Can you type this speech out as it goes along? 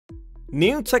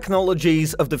New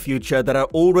technologies of the future that are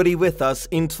already with us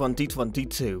in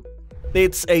 2022.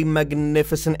 It's a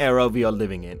magnificent era we are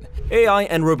living in. AI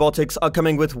and robotics are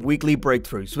coming with weekly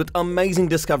breakthroughs, with amazing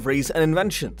discoveries and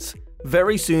inventions.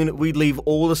 Very soon, we'd leave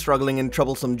all the struggling and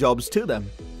troublesome jobs to them,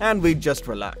 and we'd just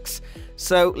relax.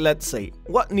 So let's see,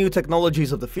 what new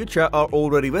technologies of the future are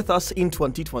already with us in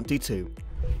 2022?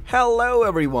 Hello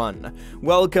everyone!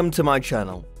 Welcome to my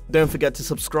channel. Don't forget to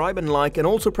subscribe and like, and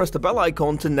also press the bell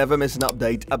icon to never miss an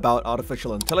update about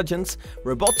artificial intelligence,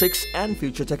 robotics, and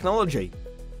future technology.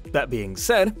 That being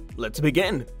said, let's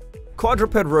begin.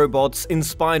 Quadruped robots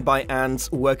inspired by ants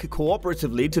work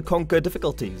cooperatively to conquer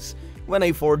difficulties. When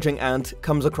a foraging ant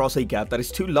comes across a gap that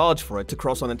is too large for it to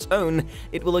cross on its own,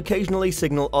 it will occasionally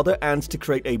signal other ants to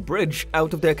create a bridge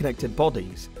out of their connected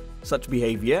bodies. Such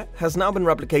behavior has now been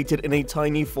replicated in a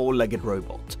tiny four-legged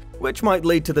robot, which might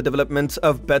lead to the development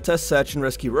of better search and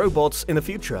rescue robots in the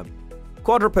future.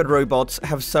 Quadruped robots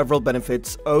have several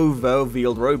benefits over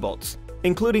wheeled robots,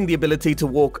 including the ability to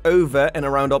walk over and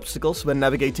around obstacles when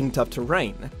navigating tough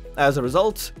terrain. As a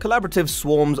result, collaborative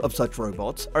swarms of such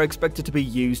robots are expected to be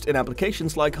used in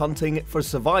applications like hunting for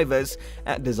survivors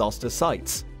at disaster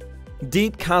sites.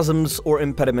 Deep chasms or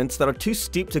impediments that are too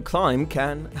steep to climb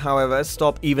can, however,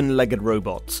 stop even legged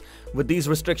robots. With these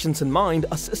restrictions in mind,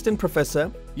 Assistant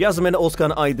Professor Yasemin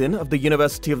Özkan-Aydin of the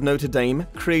University of Notre Dame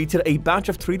created a batch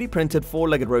of 3D printed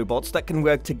four-legged robots that can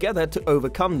work together to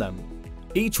overcome them.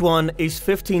 Each one is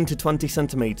 15 to 20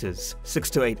 centimeters, 6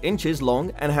 to 8 inches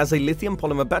long, and has a lithium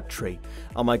polymer battery,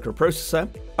 a microprocessor,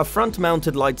 a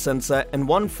front-mounted light sensor, and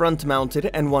one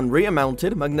front-mounted and one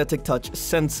rear-mounted magnetic touch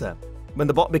sensor. When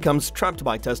the bot becomes trapped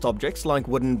by test objects like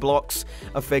wooden blocks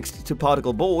affixed to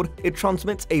particle board, it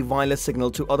transmits a wireless signal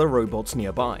to other robots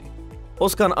nearby.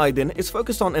 Özkan-Aydin is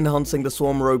focused on enhancing the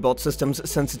swarm robot system's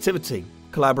sensitivity,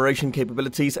 collaboration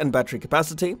capabilities, and battery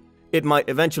capacity. It might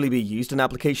eventually be used in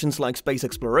applications like space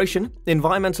exploration,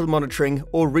 environmental monitoring,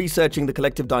 or researching the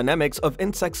collective dynamics of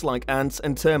insects like ants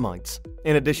and termites,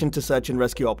 in addition to search and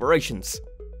rescue operations.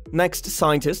 Next,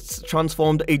 scientists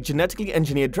transformed a genetically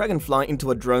engineered dragonfly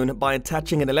into a drone by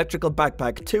attaching an electrical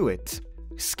backpack to it.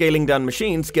 Scaling down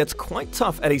machines gets quite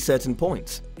tough at a certain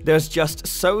point. There's just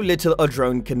so little a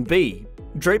drone can be.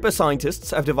 Draper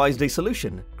scientists have devised a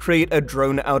solution: create a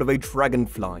drone out of a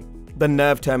dragonfly. The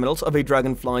nerve terminals of a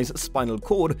dragonfly's spinal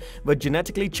cord were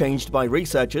genetically changed by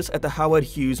researchers at the Howard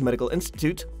Hughes Medical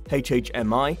Institute,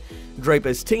 HHMI.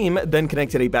 Draper's team then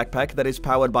connected a backpack that is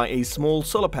powered by a small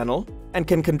solar panel and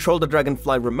can control the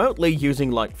dragonfly remotely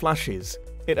using light flashes.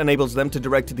 It enables them to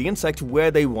direct the insect where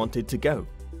they want it to go.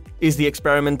 Is the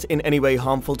experiment in any way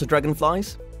harmful to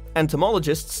dragonflies?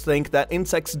 Entomologists think that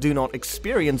insects do not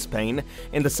experience pain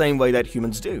in the same way that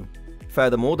humans do.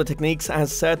 Furthermore, the technique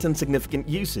has certain significant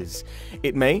uses.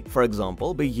 It may, for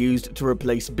example, be used to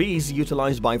replace bees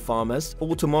utilized by farmers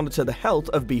or to monitor the health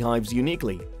of beehives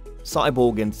uniquely.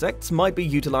 Cyborg insects might be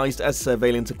utilized as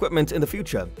surveillance equipment in the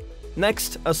future.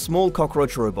 Next, a small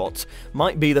cockroach robot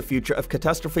might be the future of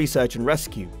catastrophe search and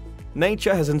rescue.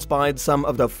 Nature has inspired some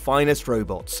of the finest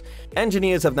robots.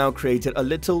 Engineers have now created a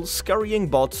little, scurrying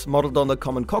bot modeled on the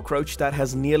common cockroach that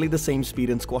has nearly the same speed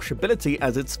and squashability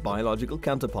as its biological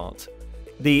counterpart.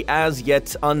 The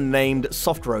as-yet unnamed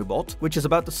soft robot, which is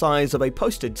about the size of a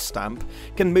postage stamp,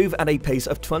 can move at a pace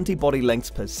of 20 body lengths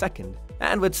per second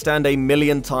and withstand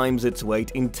 1,000,000 times its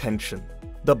weight in tension.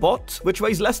 The bot, which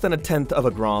weighs less than 1/10 of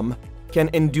a gram,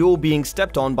 can endure being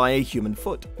stepped on by a human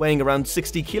foot, weighing around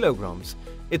 60 kilograms.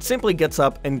 It simply gets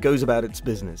up and goes about its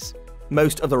business.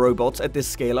 Most of the robots at this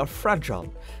scale are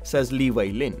fragile, says Li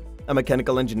Wei Lin, a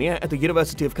mechanical engineer at the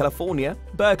University of California,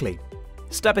 Berkeley.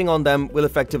 Stepping on them will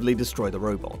effectively destroy the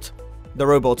robot. The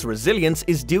robot's resilience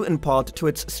is due in part to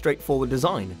its straightforward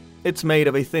design. It's made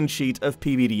of a thin sheet of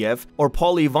PVDF, or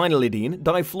polyvinylidene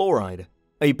difluoride,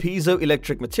 a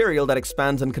piezoelectric material that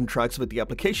expands and contracts with the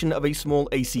application of a small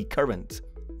AC current.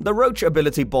 The roach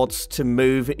ability bots to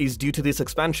move is due to this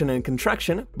expansion and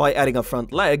contraction by adding a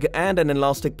front leg and an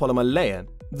elastic polymer layer.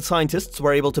 The scientists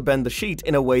were able to bend the sheet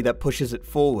in a way that pushes it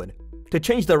forward. To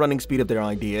change the running speed of their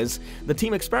ideas, the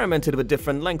team experimented with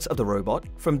different lengths of the robot,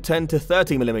 from 10 to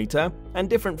 30 mm, and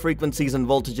different frequencies and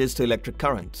voltages to electric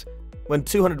current. When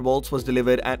 200 volts was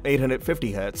delivered at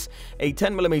 850 Hz, a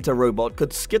 10 mm robot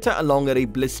could skitter along at a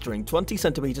blistering 20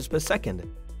 cm per second.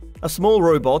 A small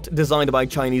robot designed by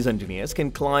Chinese engineers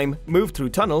can climb, move through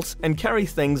tunnels, and carry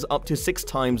things up to 6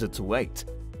 times its weight.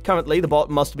 Currently, the bot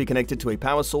must be connected to a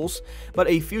power source, but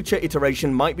a future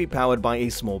iteration might be powered by a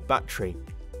small battery.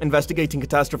 Investigating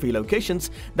catastrophe locations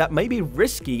that may be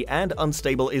risky and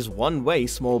unstable is one way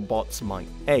small bots might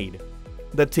aid.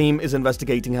 The team is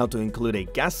investigating how to include a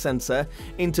gas sensor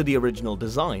into the original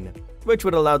design, which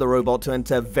would allow the robot to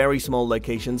enter very small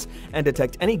locations and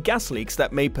detect any gas leaks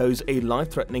that may pose a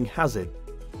life-threatening hazard.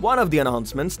 One of the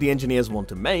enhancements the engineers want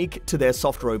to make to their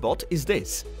soft robot is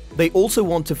this. They also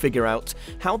want to figure out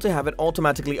how to have it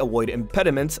automatically avoid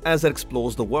impediments as it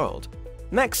explores the world.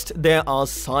 Next, there are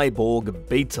cyborg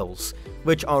beetles,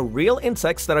 which are real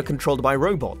insects that are controlled by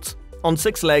robots. On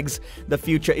 6 legs, the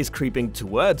future is creeping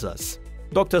towards us.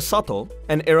 Dr. Sato,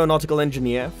 an aeronautical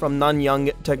engineer from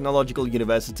Nanyang Technological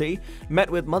University, met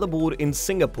with Motherboard in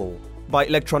Singapore. By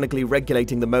electronically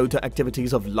regulating the motor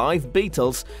activities of live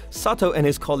beetles, Sato and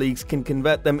his colleagues can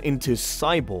convert them into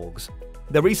cyborgs.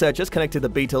 The researchers connected the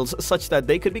beetles such that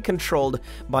they could be controlled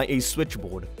by a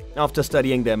switchboard. After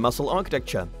studying their muscle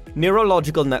architecture,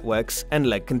 neurological networks, and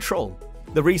leg control,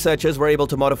 the researchers were able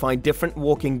to modify different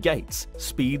walking gaits,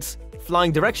 speeds,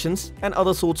 flying directions, and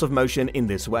other sorts of motion in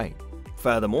this way.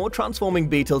 Furthermore, transforming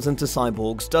beetles into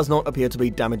cyborgs does not appear to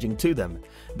be damaging to them.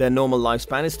 Their normal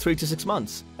lifespan is 3 to 6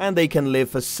 months, and they can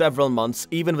live for several months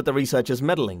even with the researchers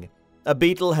meddling. A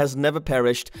beetle has never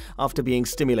perished after being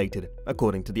stimulated,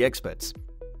 according to the experts.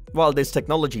 While this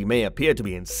technology may appear to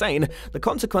be insane, the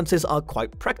consequences are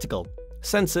quite practical.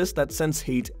 Sensors that sense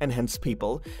heat and hence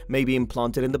people may be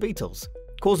implanted in the beetles,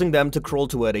 causing them to crawl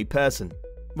toward a person.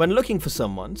 When looking for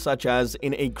someone, such as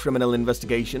in a criminal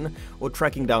investigation or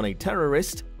tracking down a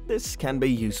terrorist, this can be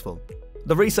useful.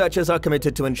 The researchers are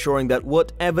committed to ensuring that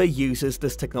whatever uses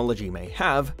this technology may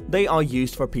have, they are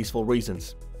used for peaceful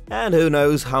reasons. And who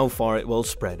knows how far it will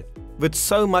spread. With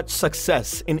so much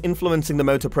success in influencing the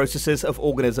motor processes of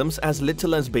organisms as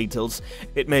little as beetles,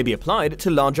 it may be applied to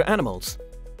larger animals.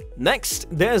 Next,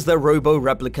 there's the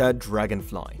robo-replica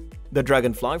dragonfly. The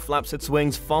dragonfly flaps its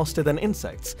wings faster than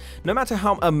insects. No matter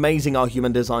how amazing our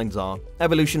human designs are,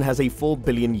 evolution has a 4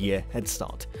 billion year head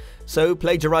start. So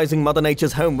plagiarizing Mother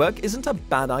Nature's homework isn't a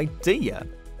bad idea.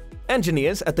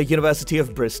 Engineers at the University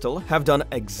of Bristol have done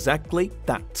exactly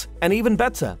that, and even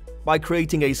better, by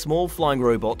creating a small flying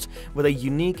robot with a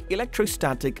unique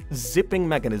electrostatic zipping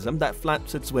mechanism that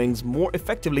flaps its wings more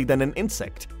effectively than an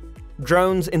insect.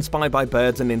 Drones inspired by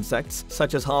birds and insects,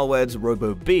 such as Harvard's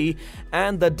Robo-Bee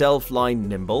and the Delphi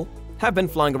Nimble, have been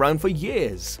flying around for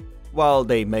years. While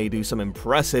they may do some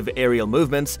impressive aerial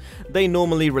movements, they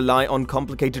normally rely on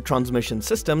complicated transmission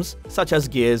systems, such as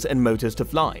gears and motors to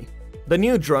fly. The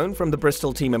new drone from the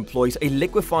Bristol team employs a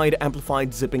liquefied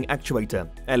amplified zipping actuator,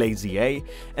 LAZA,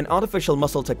 an artificial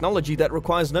muscle technology that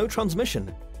requires no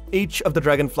transmission. Each of the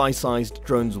dragonfly-sized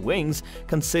drone's wings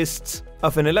consists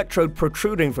of an electrode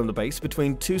protruding from the base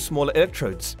between 2 smaller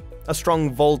electrodes. A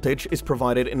strong voltage is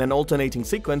provided in an alternating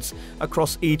sequence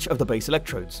across each of the base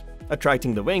electrodes,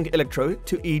 attracting the wing electrode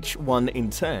to each one in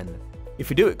turn. If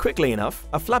you do it quickly enough,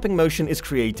 a flapping motion is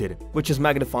created, which is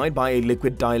magnified by a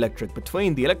liquid dielectric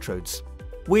between the electrodes.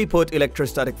 We put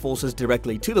electrostatic forces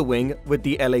directly to the wing with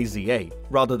the LAZA,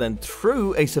 rather than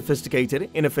through a sophisticated,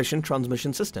 inefficient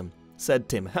transmission system, said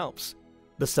Tim Helps,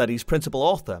 the study's principal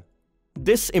author.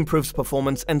 This improves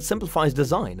performance and simplifies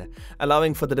design,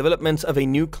 allowing for the development of a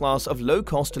new class of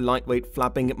low-cost, lightweight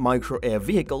flapping micro-air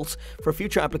vehicles for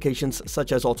future applications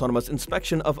such as autonomous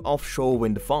inspection of offshore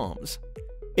wind farms.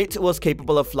 It was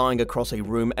capable of flying across a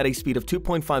room at a speed of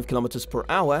 2.5 km per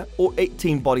hour or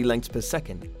 18 body lengths per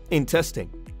second in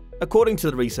testing. According to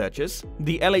the researchers,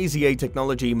 the LAZA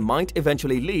technology might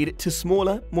eventually lead to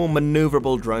smaller, more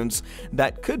maneuverable drones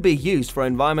that could be used for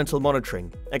environmental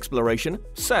monitoring, exploration,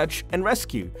 search and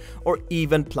rescue, or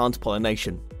even plant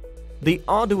pollination. The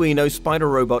Arduino Spider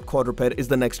Robot Quadruped is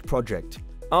the next project.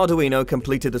 Arduino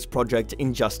completed this project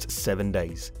in just 7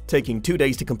 days, taking 2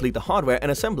 days to complete the hardware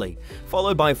and assembly,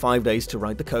 followed by 5 days to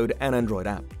write the code and Android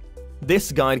app.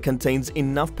 This guide contains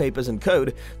enough papers and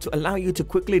code to allow you to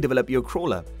quickly develop your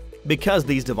crawler. Because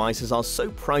these devices are so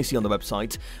pricey on the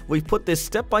website, we've put this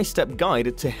step-by-step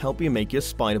guide to help you make your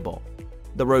spider-bot.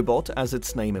 The robot, as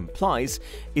its name implies,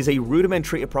 is a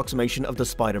rudimentary approximation of the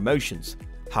spider motions.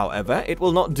 However, it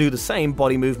will not do the same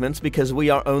body movements because we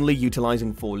are only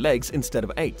utilizing 4 legs instead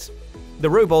of 8. The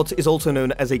robot is also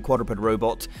known as a quadruped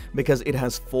robot because it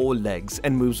has 4 legs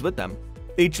and moves with them.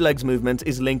 Each leg's movement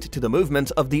is linked to the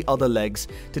movement of the other legs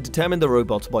to determine the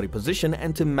robot's body position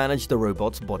and to manage the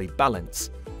robot's body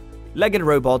balance. Legged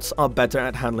robots are better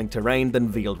at handling terrain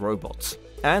than wheeled robots,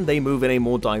 and they move in a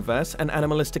more diverse and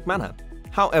animalistic manner.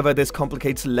 However, this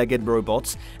complicates legged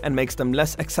robots and makes them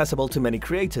less accessible to many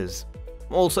creators.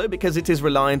 Also, because it is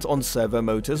reliant on servo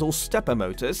motors or stepper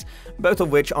motors, both of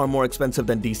which are more expensive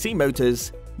than DC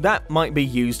motors, that might be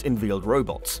used in wheeled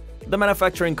robots. The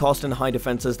manufacturing cost and high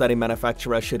defenses that a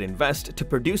manufacturer should invest to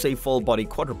produce a full-body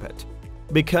quadruped.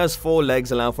 Because 4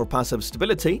 legs allow for passive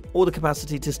stability, or the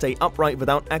capacity to stay upright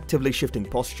without actively shifting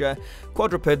posture,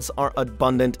 quadrupeds are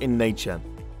abundant in nature.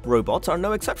 Robots are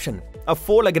no exception. A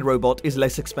 4-legged robot is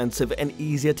less expensive and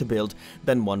easier to build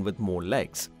than one with more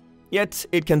legs. Yet,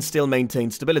 it can still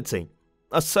maintain stability.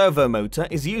 A servo motor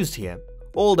is used here.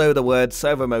 Although the word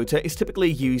servo motor is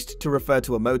typically used to refer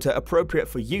to a motor appropriate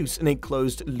for use in a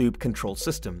closed-loop control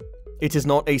system. It is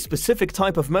not a specific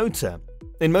type of motor.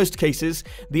 In most cases,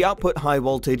 the output high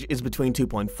voltage is between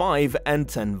 2.5 and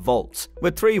 10 volts,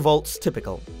 with 3 volts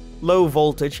typical. Low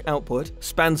voltage output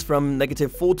spans from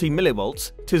 -40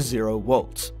 millivolts to 0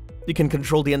 volts. You can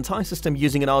control the entire system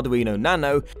using an Arduino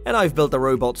Nano, and I've built a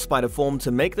robot spider form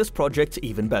to make this project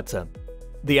even better.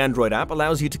 The Android app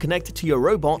allows you to connect to your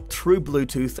robot through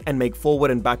Bluetooth and make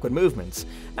forward and backward movements,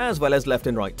 as well as left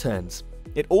and right turns.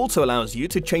 It also allows you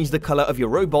to change the color of your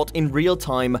robot in real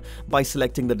time by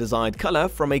selecting the desired color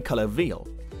from a color wheel.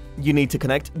 You need to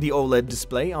connect the OLED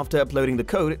display after uploading the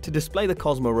code to display the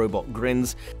Cosmo Robot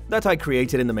grins that I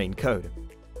created in the main code.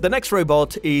 The next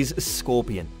robot is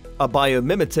Scorpion, a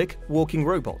biomimetic walking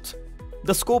robot.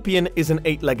 The Scorpion is an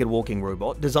 8-legged walking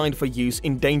robot designed for use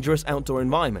in dangerous outdoor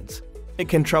environments. It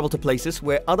can travel to places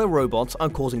where other robots are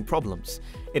causing problems.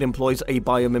 It employs a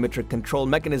biomimetic control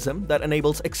mechanism that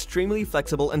enables extremely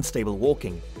flexible and stable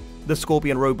walking. The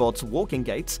Scorpion robot's walking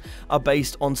gaits are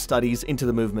based on studies into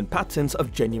the movement patterns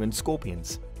of genuine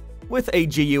scorpions. With a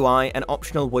GUI and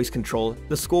optional voice control,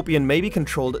 the Scorpion may be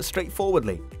controlled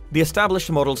straightforwardly. The established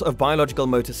models of biological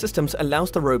motor systems allows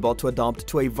the robot to adapt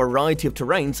to a variety of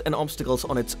terrains and obstacles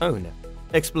on its own.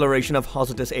 Exploration of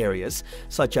hazardous areas,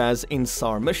 such as in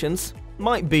SAR missions,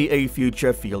 might be a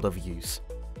future field of use.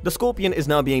 The Scorpion is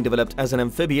now being developed as an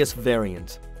amphibious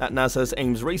variant. At NASA's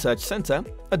Ames Research Center,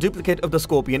 a duplicate of the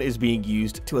Scorpion is being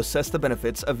used to assess the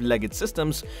benefits of legged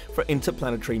systems for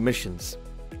interplanetary missions.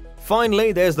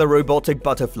 Finally, there's the robotic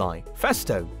butterfly,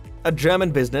 Festo. A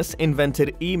German business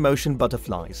invented e-motion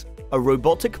butterflies, a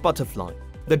robotic butterfly.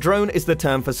 The drone is the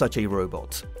term for such a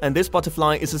robot, and this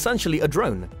butterfly is essentially a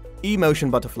drone. E-motion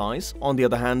butterflies, on the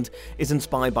other hand, is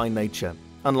inspired by nature.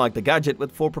 Unlike the gadget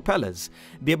with 4 propellers,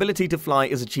 the ability to fly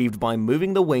is achieved by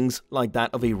moving the wings like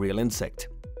that of a real insect.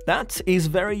 That is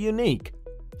very unique.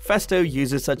 Festo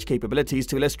uses such capabilities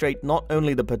to illustrate not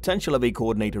only the potential of a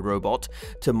coordinated robot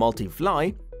to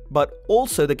multi-fly, but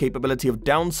also the capability of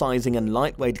downsizing and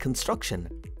lightweight construction.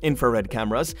 Infrared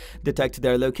cameras detect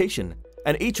their location,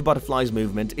 and each butterfly's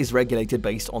movement is regulated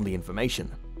based on the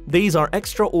information. These are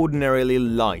extraordinarily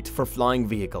light for flying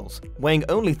vehicles, weighing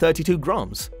only 32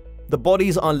 grams. The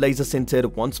bodies are laser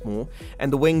sintered once more,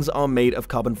 and the wings are made of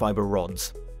carbon fiber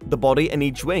rods. The body and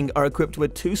each wing are equipped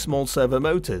with 2 small servo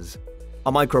motors.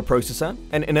 A microprocessor,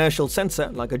 an inertial sensor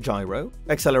like a gyro,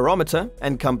 accelerometer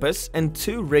and compass, and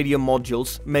 2 radio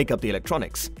modules make up the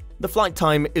electronics. The flight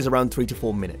time is around 3 to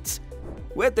 4 minutes.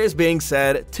 With this being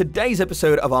said, today's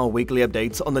episode of our weekly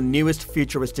updates on the newest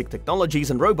futuristic technologies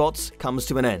and robots comes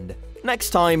to an end.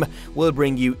 Next time, we'll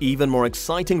bring you even more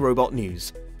exciting robot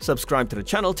news. Subscribe to the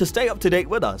channel to stay up to date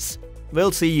with us.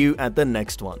 We'll see you at the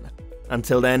next one.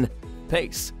 Until then,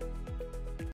 peace.